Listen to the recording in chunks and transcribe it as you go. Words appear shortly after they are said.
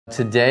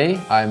Today,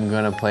 I'm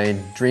gonna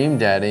play Dream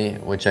Daddy,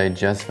 which I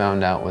just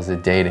found out was a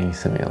dating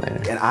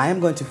simulator. And I am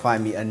going to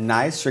find me a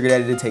nice sugar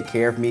daddy to take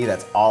care of me.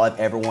 That's all I've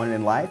ever wanted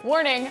in life.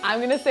 Warning, I'm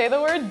gonna say the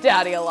word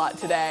daddy a lot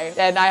today,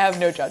 and I have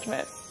no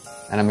judgment.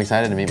 And I'm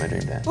excited to meet my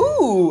dream dad.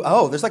 Ooh,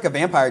 oh, there's like a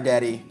vampire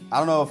daddy. I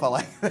don't know if I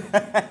like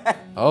that.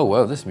 Oh,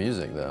 whoa, this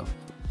music though.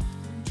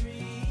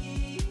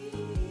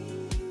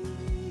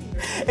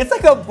 It's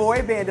like a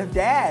boy band of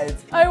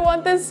dads. I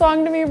want this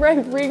song to be my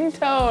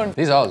ringtone.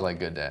 These all look like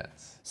good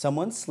dads.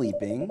 Someone's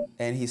sleeping,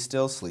 and he's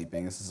still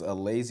sleeping. This is a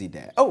lazy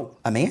dad. Oh,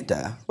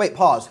 Amanda. Wait,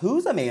 pause.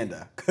 Who's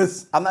Amanda?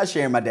 Because I'm not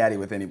sharing my daddy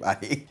with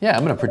anybody. Yeah,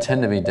 I'm gonna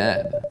pretend to be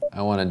dad.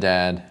 I want a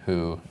dad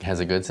who has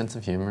a good sense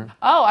of humor.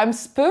 Oh, I'm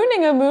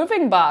spooning a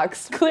moving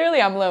box.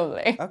 Clearly I'm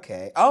lonely.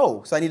 Okay.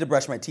 Oh, so I need to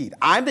brush my teeth.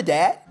 I'm the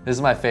dad? This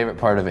is my favorite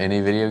part of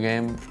any video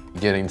game,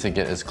 getting to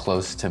get as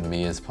close to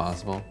me as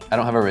possible. I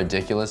don't have a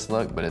ridiculous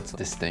look, but it's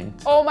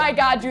distinct. Oh my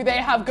God, do they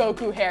have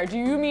Goku hair? Do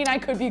you mean I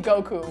could be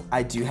Goku?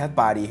 I do have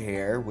body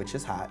hair, which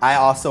is hot. I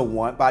also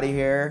want body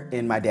hair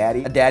in my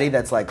daddy. A daddy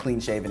that's like clean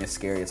shaven is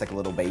scary. It's like a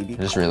little baby.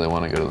 I just really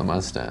want to go to the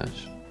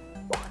mustache.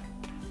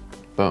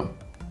 Boom.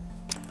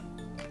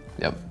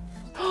 Yep.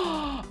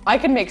 I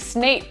can make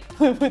Snape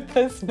with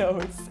this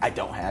nose. I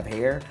don't have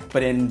hair,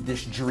 but in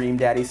this Dream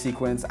Daddy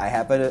sequence, I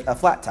have a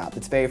flat top.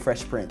 It's very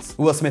Fresh Prince.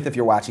 Will Smith, if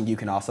you're watching, you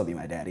can also be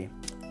my daddy.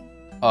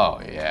 Oh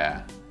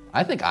yeah.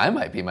 I think I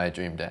might be my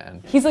dream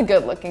dad. He's a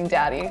good looking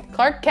daddy.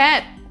 Clark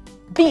Kent,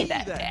 be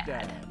that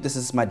dad. This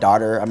is my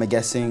daughter, I'm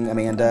guessing,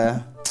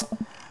 Amanda.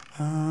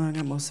 I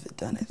got most of it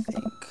done, I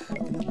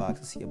think. In the box,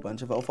 I see a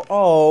bunch of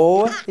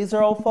old these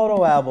are old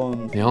photo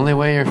albums. The only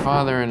way your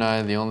father and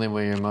I, the only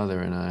way your mother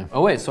and I.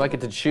 Oh wait, so I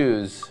get to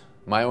choose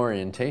my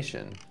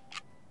orientation.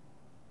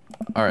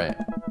 All right,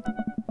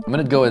 I'm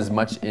gonna go as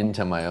much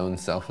into my own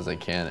self as I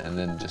can and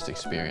then just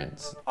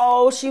experience.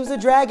 Oh, she was a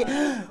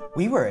dragon.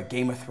 We were a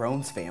Game of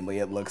Thrones family,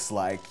 it looks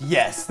like.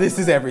 Yes, this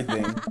is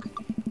everything.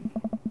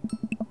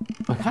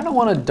 I kind of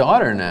want a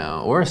daughter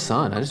now, or a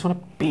son. I just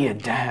want to be a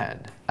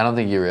dad. I don't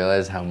think you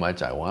realize how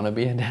much I want to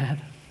be a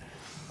dad.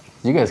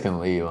 You guys can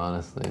leave,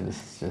 honestly. This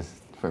is just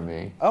for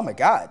me. Oh my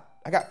God,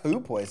 I got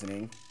food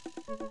poisoning.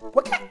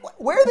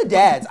 Where are the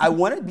dads? I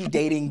want to be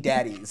dating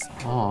daddies.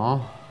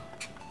 Aw,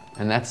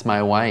 and that's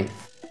my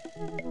wife.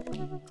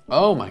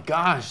 Oh my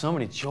gosh, so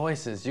many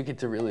choices. You get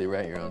to really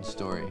write your own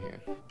story here.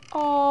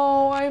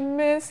 Oh, I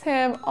miss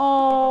him.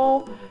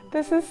 Oh,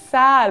 this is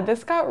sad.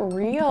 This got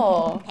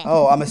real.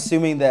 Oh, I'm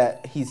assuming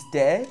that he's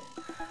dead?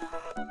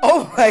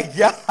 Oh my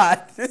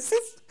God, this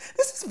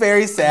is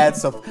very sad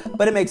stuff,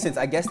 but it makes sense.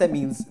 I guess that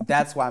means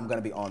that's why I'm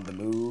gonna be on the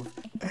move.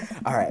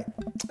 All right,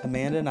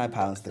 Amanda and I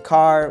pile into the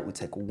car. We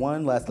take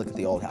one last look at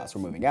the old house.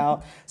 We're moving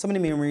out. So many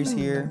memories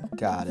here.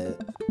 Got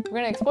it. We're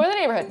gonna explore the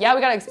neighborhood. Yeah,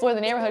 we gotta explore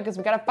the neighborhood because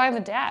we gotta find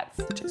the dads.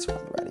 Chase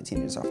around the riding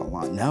teenagers off our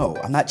lawn. No,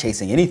 I'm not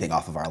chasing anything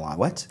off of our lawn.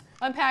 What?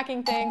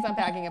 Unpacking things,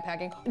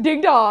 unpacking.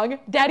 Ding dong,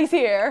 daddy's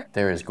here.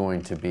 There is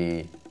going to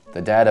be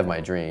the dad of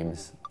my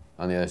dreams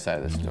on the other side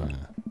of this door.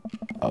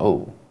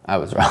 Oh, I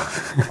was wrong.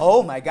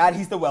 Oh my God,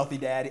 he's the wealthy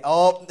daddy.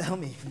 Oh, let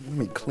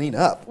me clean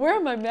up. Where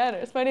are my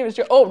manners? My name is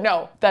Joe. Oh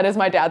no, that is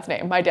my dad's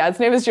name. My dad's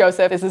name is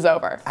Joseph. This is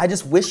over. I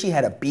just wish he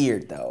had a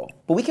beard though.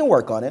 But we can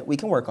work on it. We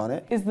can work on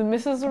it. Is the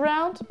missus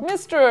around?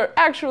 Mr.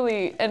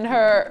 actually and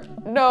her,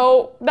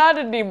 no, not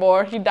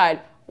anymore. He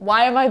died.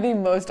 Why am I the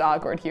most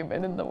awkward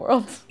human in the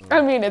world?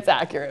 I mean, it's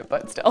accurate,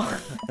 but still.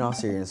 In all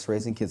seriousness,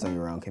 raising kids on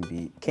your own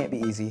can't be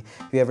easy.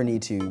 If you ever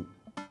need to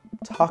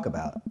talk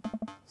about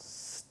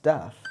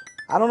stuff.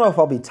 I don't know if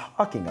I'll be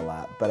talking a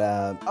lot, but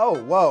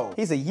oh, whoa.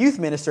 He's a youth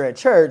minister at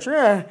church.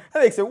 That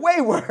makes it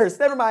way worse.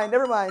 Never mind.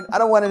 I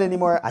don't want it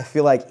anymore. I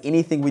feel like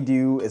anything we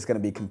do is gonna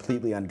be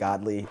completely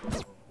ungodly.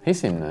 He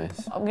seemed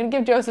nice. I'm gonna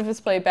give Joseph his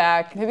plate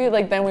back. Maybe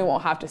like then we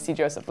won't have to see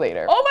Joseph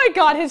later. Oh my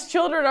God, his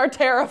children are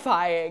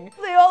terrifying.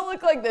 They all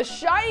look like The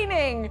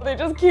Shining. They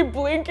just keep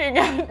blinking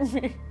at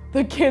me.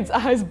 The kids'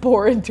 eyes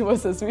bore into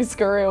us as we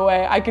scurry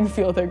away. I can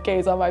feel their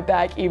gaze on my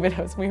back even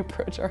as we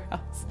approach our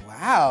house.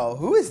 Wow,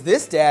 who is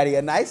this daddy?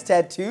 A nice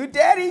tattooed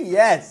daddy?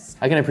 Yes.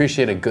 I can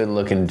appreciate a good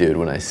looking dude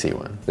when I see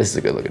one. This is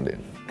a good looking dude.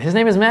 His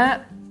name is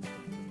Matt?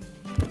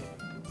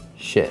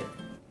 Shit.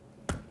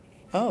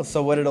 Oh,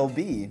 so what it'll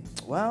be?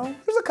 Well,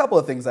 there's a couple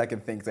of things I can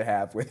think to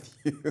have with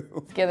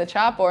you. Get the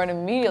chop board and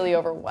immediately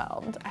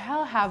overwhelmed.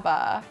 I'll have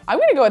I'm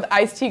gonna go with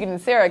Ice, Tegan, and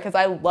Sarah because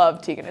I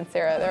love Tegan and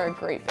Sarah. They're a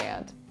great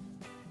band.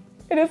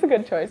 It is a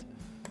good choice.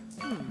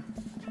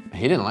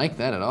 He didn't like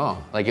that at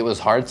all. Like it was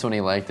hearts when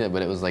he liked it,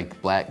 but it was like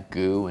black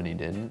goo when he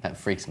didn't. That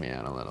freaks me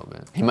out a little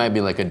bit. He might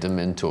be like a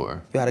Dementor.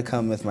 You gotta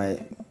come with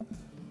my...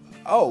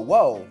 Oh,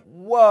 whoa.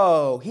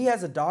 Whoa, he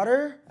has a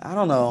daughter? I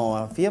don't know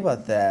how I feel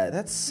about that.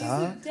 That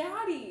sucks. He's a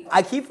daddy.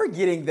 I keep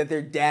forgetting that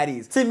they're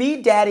daddies. To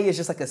me, daddy is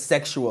just like a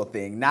sexual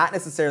thing, not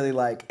necessarily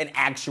like an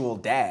actual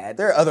dad.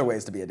 There are other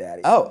ways to be a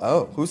daddy.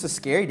 Oh, who's a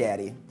scary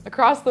daddy?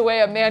 Across the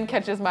way, a man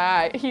catches my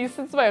eye. He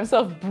sits by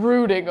himself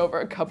brooding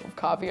over a cup of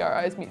coffee. Our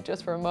eyes meet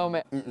just for a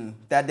moment.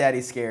 That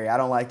daddy's scary. I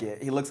don't like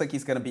it. He looks like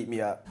he's gonna beat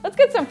me up. Let's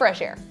get some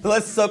fresh air.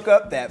 Let's soak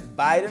up that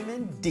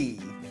vitamin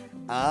D.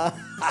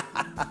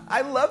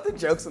 I love the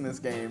jokes in this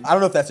game. I don't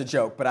know if that's a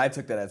joke, but I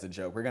took that as a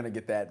joke. We're gonna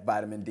get that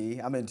vitamin D.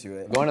 I'm into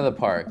it. Going to the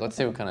park. Let's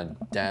see what kind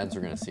of dads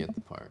we're gonna see at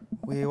the park.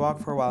 We walk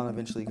for a while and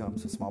eventually come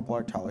to a small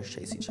park. Toddlers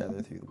chase each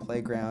other through the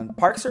playground.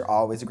 Parks are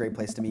always a great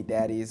place to meet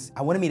daddies.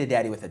 I want to meet a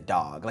daddy with a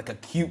dog, like a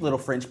cute little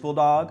French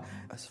bulldog.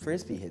 A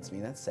frisbee hits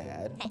me, that's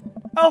sad.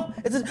 Oh,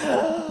 it's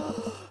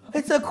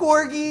a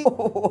corgi.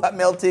 Oh, I'm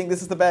melting,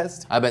 this is the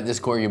best. I bet this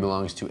corgi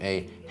belongs to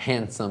a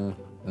handsome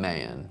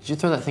man. Did you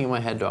throw that thing in my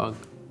head, dog?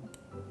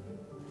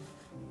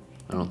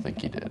 I don't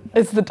think you did.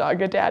 Is the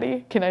dog a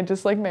daddy? Can I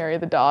just like marry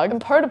the dog?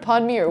 Impart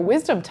upon me your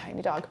wisdom,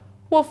 tiny dog.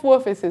 Woof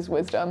woof is his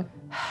wisdom.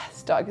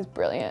 This dog is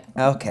brilliant.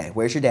 Okay,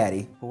 where's your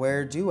daddy?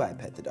 Where do I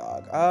pet the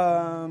dog?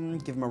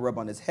 Give him a rub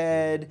on his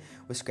head.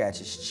 We scratch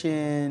his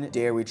chin.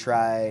 Dare we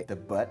try the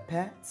butt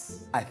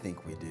pats? I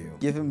think we do.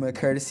 Give him a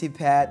courtesy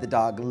pat. The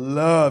dog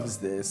loves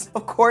this.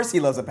 Of course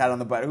he loves a pat on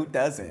the butt. Who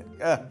doesn't?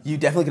 You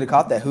definitely could have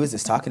caught that. Who is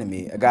this talking to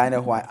me? A guy I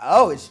know who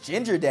oh, it's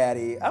Ginger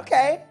Daddy.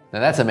 Okay. Now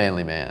that's a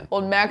manly man.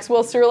 Old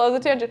Maxwell still loves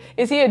attention.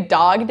 Is he a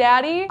dog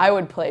daddy? I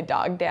would play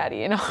dog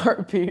daddy in a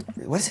heartbeat.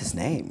 What's his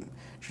name?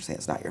 You're saying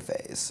it's not your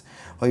face.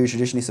 Well, you're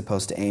traditionally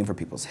supposed to aim for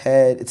people's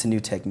head. It's a new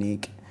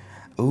technique.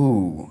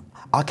 Ooh,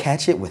 I'll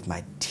catch it with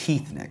my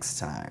teeth next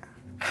time.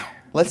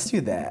 Let's do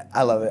that.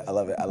 I love it, I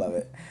love it, I love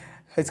it.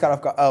 It's caught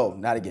off guard. Oh,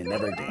 not again,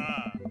 never again.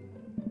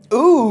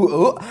 Ooh,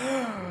 ooh.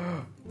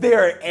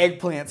 There are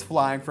eggplants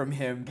flying from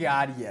him.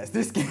 God, yes,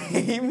 this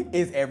game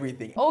is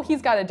everything. Oh,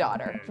 he's got a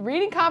daughter.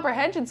 Reading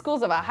comprehension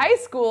skills of a high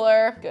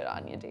schooler. Good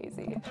on you,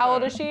 Daisy. How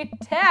old is she?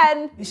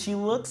 10. She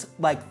looks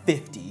like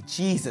 50.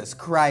 Jesus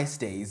Christ,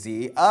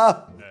 Daisy.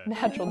 Oh.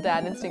 Natural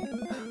dad instinct.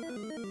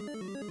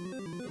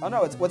 Oh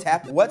no, it's what's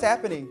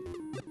happening?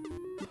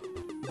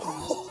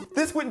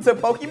 This went into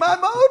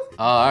Pokemon mode?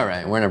 Oh, all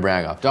right, we're in a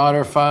brag off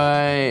daughter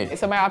fight.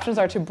 So my options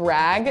are to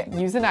brag,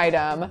 use an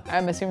item.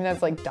 I'm assuming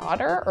that's like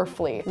daughter or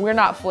flee. We're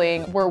not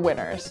fleeing, we're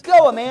winners.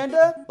 Go,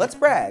 Amanda. Let's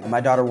brag.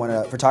 My daughter won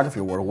a photography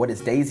award. What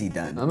has Daisy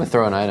done? I'm gonna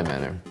throw an item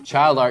at her.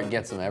 Child art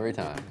gets them every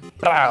time.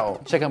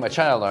 Bow. Check out my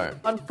child art.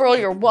 Unfurl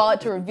your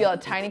wallet to reveal a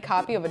tiny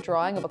copy of a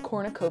drawing of a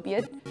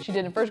cornucopia she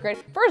did in first grade.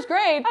 First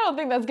grade? I don't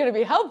think that's gonna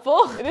be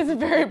helpful. It isn't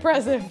very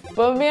impressive.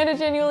 But Amanda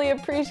genuinely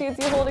appreciates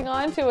you holding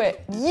on to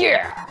it.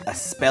 Yeah! A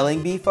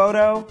spelling bee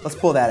photo? Let's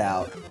pull that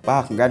out.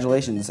 Wow,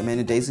 congratulations.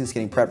 Amanda Daisy's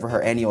getting prepped for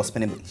her annual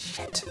spelling bee.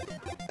 Shit.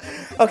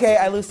 Okay,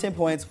 I lose 10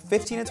 points,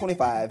 15 and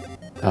 25.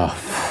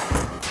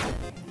 Oh.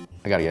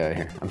 I gotta get out of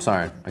here. I'm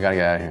sorry, I gotta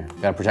get out of here.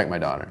 Gotta protect my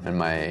daughter and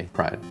my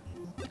pride.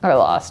 I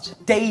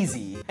lost.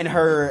 Daisy and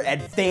her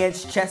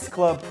advanced chess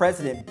club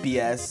president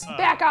BS.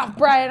 Back off,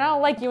 Brian, I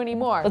don't like you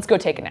anymore. Let's go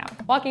take a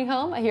nap. Walking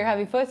home, I hear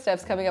heavy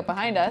footsteps coming up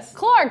behind us.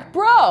 Clark,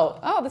 bro!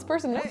 Oh, this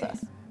person knows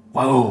us.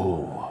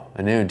 Whoa,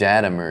 a new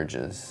dad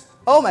emerges.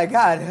 Oh my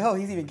God, oh,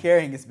 he's even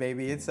carrying his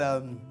baby. It's,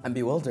 I'm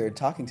bewildered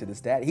talking to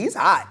this dad. He's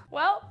hot.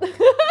 Well,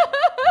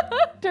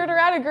 turned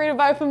around and greeted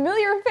by a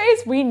familiar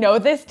face. We know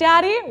this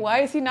daddy. Why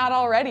is he not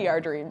already our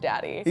dream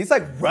daddy? He's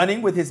like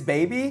running with his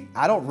baby.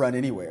 I don't run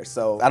anywhere,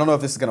 so I don't know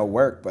if this is gonna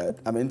work, but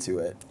I'm into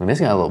it. I mean, he's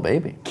got a little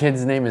baby.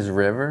 Kid's name is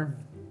River.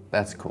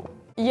 That's cool.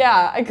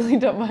 Yeah, I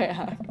cleaned up my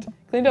act.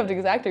 Cleaned up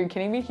his act, are you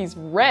kidding me? He's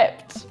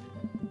ripped.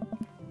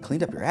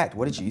 Cleaned up your act?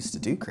 What did you used to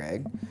do,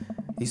 Craig?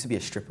 You used to be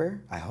a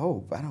stripper? I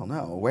hope, I don't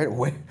know.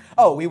 Where?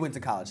 Oh, we went to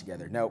college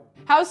together, nope.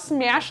 How's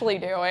Smashly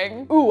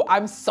doing? Ooh,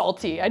 I'm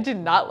salty. I did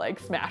not like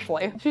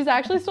Smashly. She's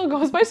actually still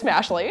goes by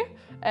Smashly,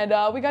 and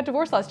we got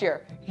divorced last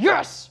year.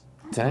 Yes!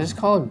 Did I just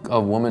call a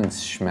woman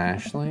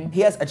Smashly? He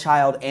has a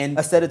child and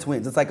a set of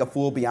twins. It's like a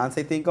full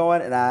Beyonce thing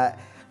going, and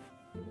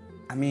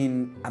I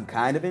mean, I'm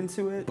kind of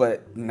into it,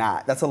 but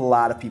not. That's a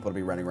lot of people to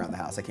be running around the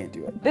house. I can't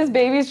do it. This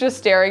baby's just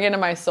staring into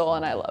my soul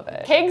and I love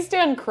it.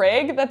 Kegstan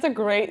Craig, that's a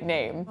great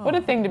name. What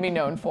a thing to be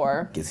known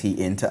for. Is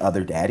he into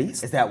other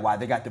daddies? Is that why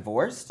they got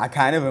divorced? I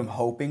kind of am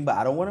hoping, but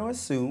I don't want to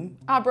assume.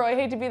 Ah, bro, I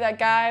hate to be that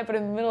guy, but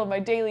in the middle of my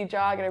daily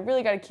jog and I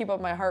really gotta keep up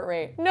my heart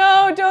rate.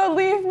 No, don't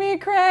leave me,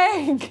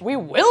 Craig. We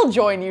will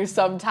join you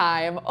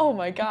sometime. Oh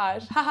my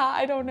gosh, haha,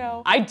 I don't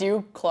know. I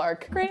do,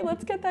 Clark. Great,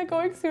 let's get that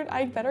going soon.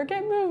 I better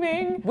get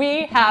moving.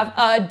 We have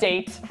a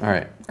date. All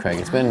right, Craig,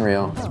 it's been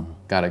real.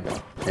 Gotta go.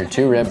 You're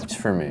too ripped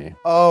for me.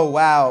 Oh,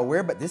 wow,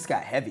 but this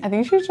got heavy. I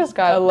think she just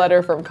got a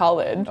letter from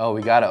college. Oh,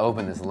 we gotta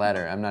open this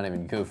letter. I'm not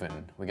even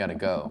goofing. We gotta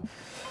go.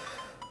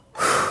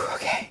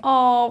 Okay.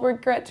 Oh,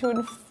 regret to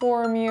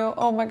inform you.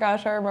 Oh my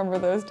gosh, I remember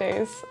those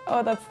days.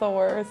 Oh, that's the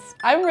worst.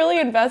 I'm really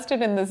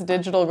invested in this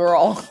digital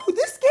girl.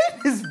 This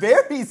game is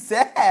very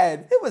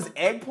sad. It was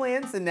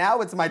eggplants and now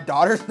it's my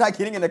daughter's not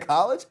getting into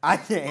college. I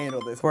can't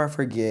handle this. Before I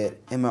forget,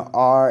 Emma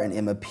R and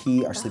Emma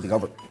P are sleeping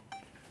over.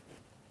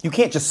 You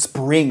can't just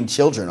spring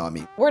children on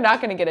me. We're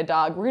not gonna get a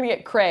dog. We're gonna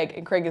get Craig,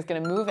 and Craig is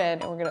gonna move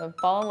in, and we're gonna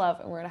fall in love,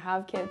 and we're gonna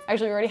have kids.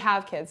 Actually, we already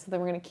have kids, so then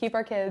we're gonna keep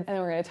our kids, and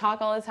then we're gonna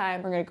talk all the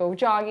time. We're gonna go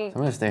jogging.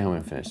 I'm gonna stay home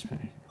and finish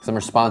because I'm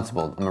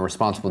responsible. I'm a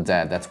responsible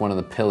dad. That's one of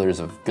the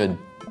pillars of good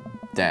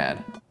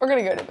dad. We're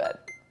gonna go to bed.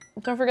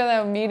 Don't forget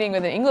that meeting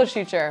with an English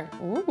teacher.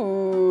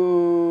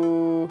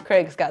 Ooh.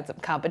 Craig's got some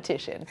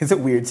competition. Is it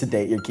weird to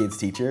date your kid's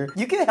teacher?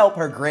 You can help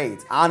her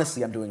grades.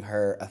 Honestly, I'm doing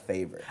her a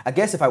favor. I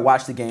guess if I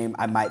watch the game,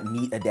 I might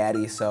meet a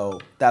daddy, so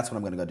that's what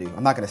I'm gonna go do.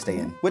 I'm not gonna stay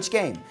in. Which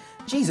game?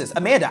 Jesus,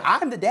 Amanda,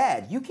 I'm the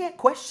dad. You can't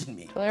question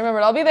me. Totally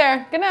remembered, I'll be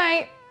there. Good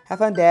night. Have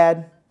fun,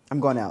 Dad. I'm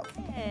going out.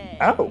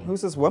 Oh,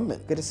 who's this woman?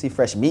 Good to see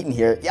fresh meat in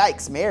here.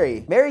 Yikes,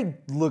 Mary. Mary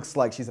looks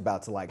like she's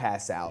about to like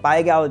pass out. Buy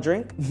a gal a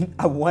drink?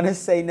 I wanna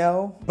say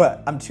no,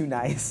 but I'm too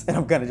nice and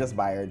I'm gonna just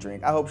buy her a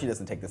drink. I hope she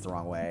doesn't take this the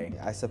wrong way.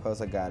 I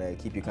suppose I gotta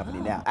keep you company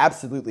now.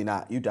 Absolutely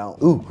not, you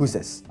don't. Ooh, who's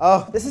this?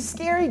 Oh, this is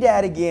Scary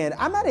Dad again.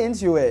 I'm not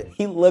into it.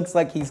 He looks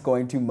like he's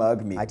going to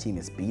mug me. My team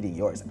is beating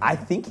yours. I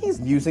think he's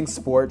using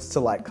sports to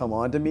like come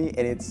on to me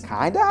and it's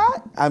kinda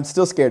hot. I'm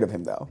still scared of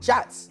him though.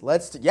 Shots,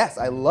 yes,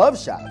 I love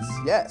shots,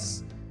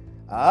 yes.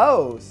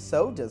 Oh,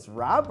 so does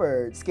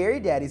Robert. Scary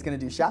Daddy's gonna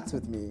do shots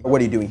with me.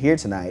 What are you doing here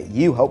tonight?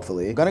 You,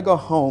 hopefully. I'm gonna go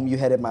home, you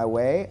headed my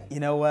way. You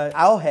know what?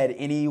 I'll head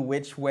any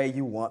which way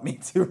you want me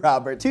to,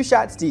 Robert. 2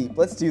 shots deep,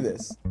 let's do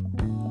this.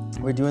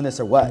 We're doing this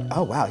or what?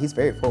 Oh wow, he's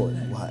very forward.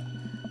 What?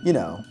 You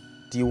know,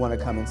 do you wanna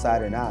come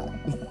inside or not?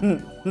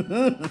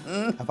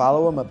 I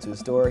follow him up to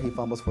his door. He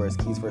fumbles for his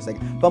keys for a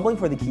second. Fumbling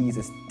for the keys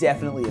is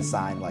definitely a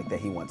sign like that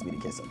he wants me to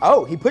kiss him.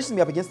 Oh, he pushes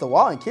me up against the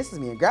wall and kisses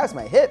me and grabs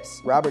my hips.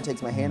 Robert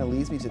takes my hand and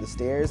leads me to the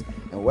stairs.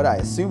 And what I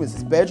assume is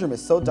his bedroom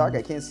is so dark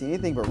I can't see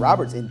anything but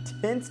Robert's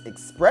intense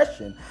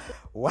expression.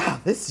 Wow,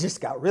 this just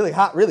got really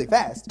hot really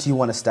fast. Do you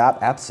want to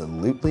stop?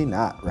 Absolutely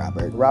not,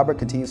 Robert. Robert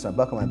continues to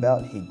unbuckle my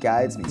belt. He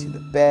guides me to the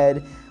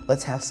bed.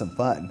 Let's have some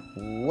fun.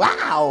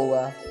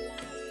 Wow.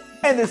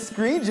 And the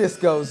screen just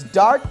goes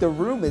dark, the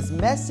room is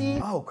messy.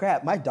 Oh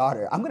crap, my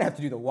daughter. I'm gonna have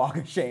to do the walk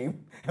of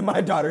shame, and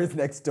my daughter is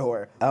next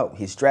door. Oh,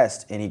 he's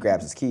dressed and he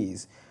grabs his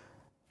keys.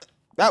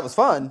 That was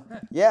fun.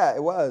 Yeah,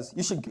 it was.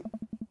 You should.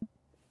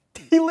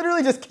 He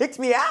literally just kicked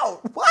me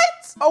out.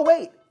 What? Oh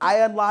wait, I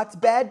unlocked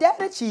Bad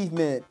Dad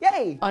achievement.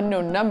 Yay.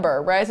 Unknown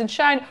number, rise and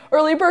shine,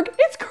 early bird,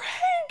 it's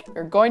Craig.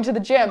 We're going to the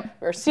gym,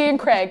 we're seeing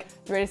Craig.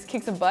 You ready to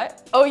kick some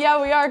butt? Oh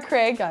yeah, we are,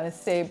 Craig. Gotta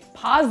say,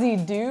 posy,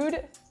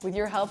 dude. With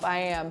your help, I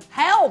am.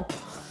 Help!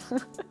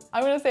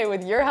 I'm gonna say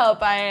with your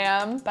help, I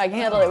am. But I can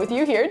handle it with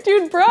you here.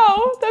 Dude, bro,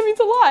 that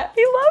means a lot.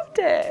 He loved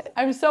it.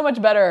 I'm so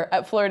much better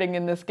at flirting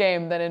in this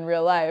game than in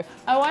real life.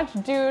 I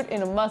watched dude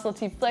in a muscle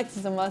tee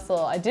flexes a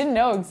muscle I didn't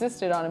know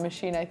existed on a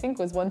machine I think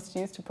was once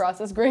used to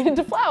process grain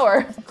into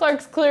flour.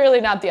 Clark's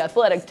clearly not the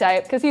athletic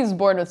type because he's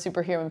born with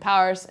superhuman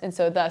powers and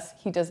so thus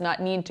he does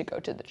not need to go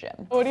to the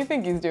gym. What do you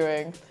think he's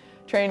doing?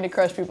 Training to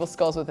crush people's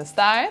skulls with his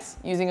thighs,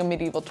 using a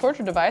medieval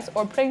torture device,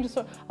 or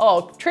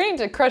training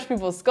to crush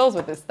people's skulls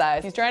with his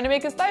thighs. He's trying to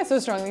make his thighs so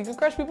strong that he can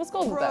crush people's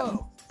skulls with them.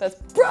 That's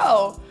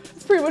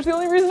pretty much the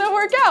only reason I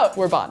work out.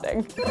 We're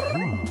bonding.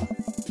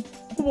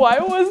 Why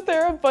was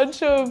there a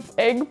bunch of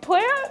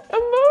eggplant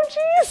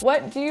emojis?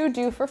 What do you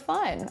do for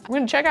fun? I'm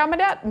gonna check out my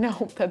dad.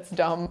 No, that's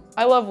dumb.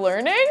 I love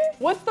learning.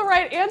 What's the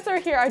right answer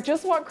here? I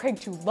just want Craig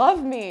to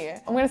love me.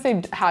 I'm gonna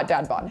say hot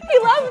dad bond. He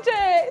loved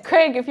it.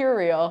 Craig, if you're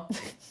real.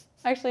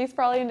 Actually, he's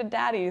probably into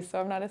daddies,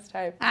 so I'm not his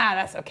type. Ah,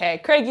 that's okay.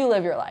 Craig, you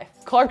live your life.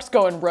 Clark's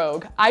going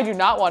rogue. I do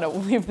not want to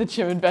leave the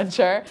gym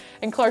adventure.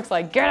 And Clark's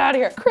like, get out of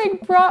here.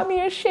 Craig brought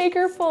me a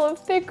shaker full of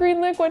thick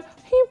green liquid.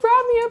 He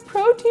brought me a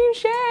protein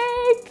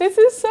shake. This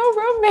is so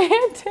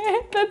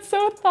romantic. That's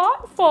so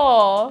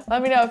thoughtful.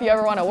 Let me know if you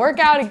ever want to work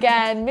out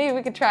again. Maybe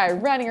we could try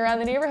running around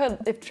the neighborhood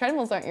if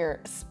treadmills aren't your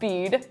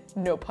speed.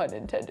 No pun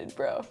intended,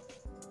 bro.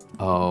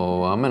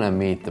 Oh, I'm gonna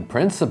meet the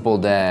principal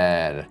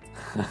dad.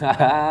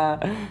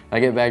 I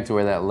get back to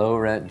where that low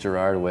rent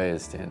Gerard Way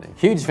is standing.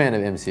 Huge fan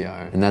of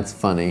MCR, and that's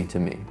funny to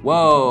me.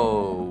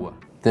 Whoa,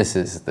 this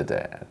is the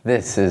dad.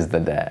 This is the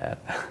dad.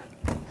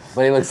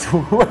 But he looks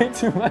way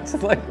too much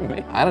like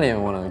me. I don't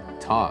even want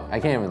to talk. I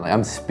can't even,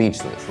 I'm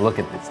speechless. Look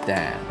at this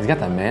dad. He's got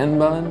the man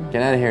bun.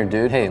 Get out of here,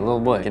 dude. Hey, little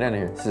boy, get out of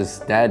here. This is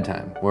dad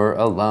time. We're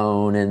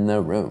alone in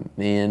the room,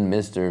 me and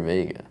Mr.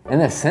 Vega.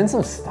 And the sense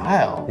of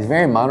style. He's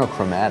very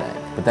monochromatic,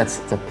 but that's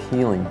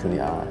appealing to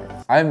the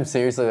eye. I'm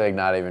seriously like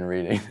not even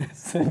reading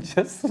this and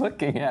just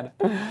looking at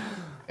it.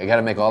 I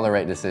gotta make all the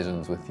right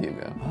decisions with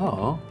Hugo.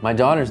 Oh, my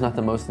daughter's not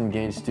the most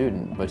engaged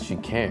student, but she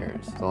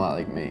cares. It's a lot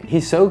like me. He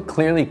so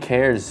clearly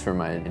cares for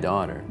my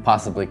daughter.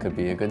 Possibly could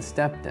be a good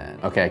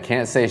stepdad. Okay, I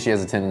can't say she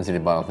has a tendency to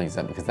bottle things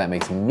up because that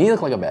makes me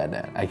look like a bad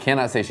dad. I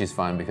cannot say she's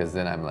fine because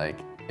then I'm like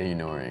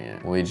ignoring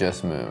it. We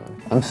just moved.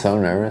 I'm so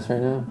nervous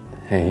right now.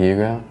 Hey,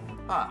 Hugo.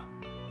 Ah.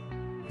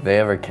 They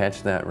ever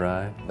catch that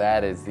ride?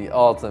 That is the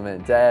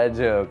ultimate dad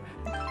joke.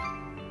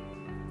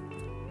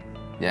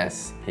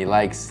 Yes, he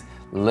likes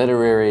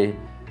literary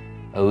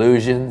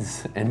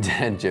illusions and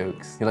dad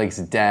jokes. He likes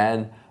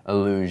dad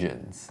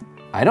illusions.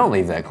 I don't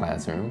leave that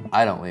classroom.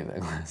 I don't leave that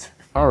classroom.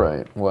 All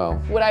right,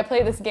 well. Would I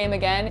play this game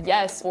again?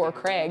 Yes, or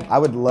Craig. I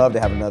would love to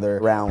have another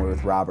round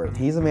with Robert.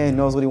 He's a man who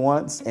knows what he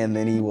wants, and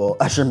then he will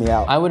usher me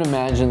out. I would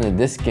imagine that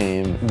this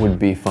game would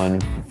be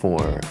fun for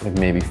like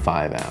maybe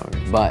 5 hours.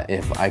 But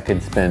if I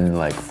could spend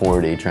like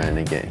 40 trying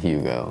to get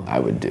Hugo, I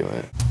would do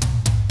it.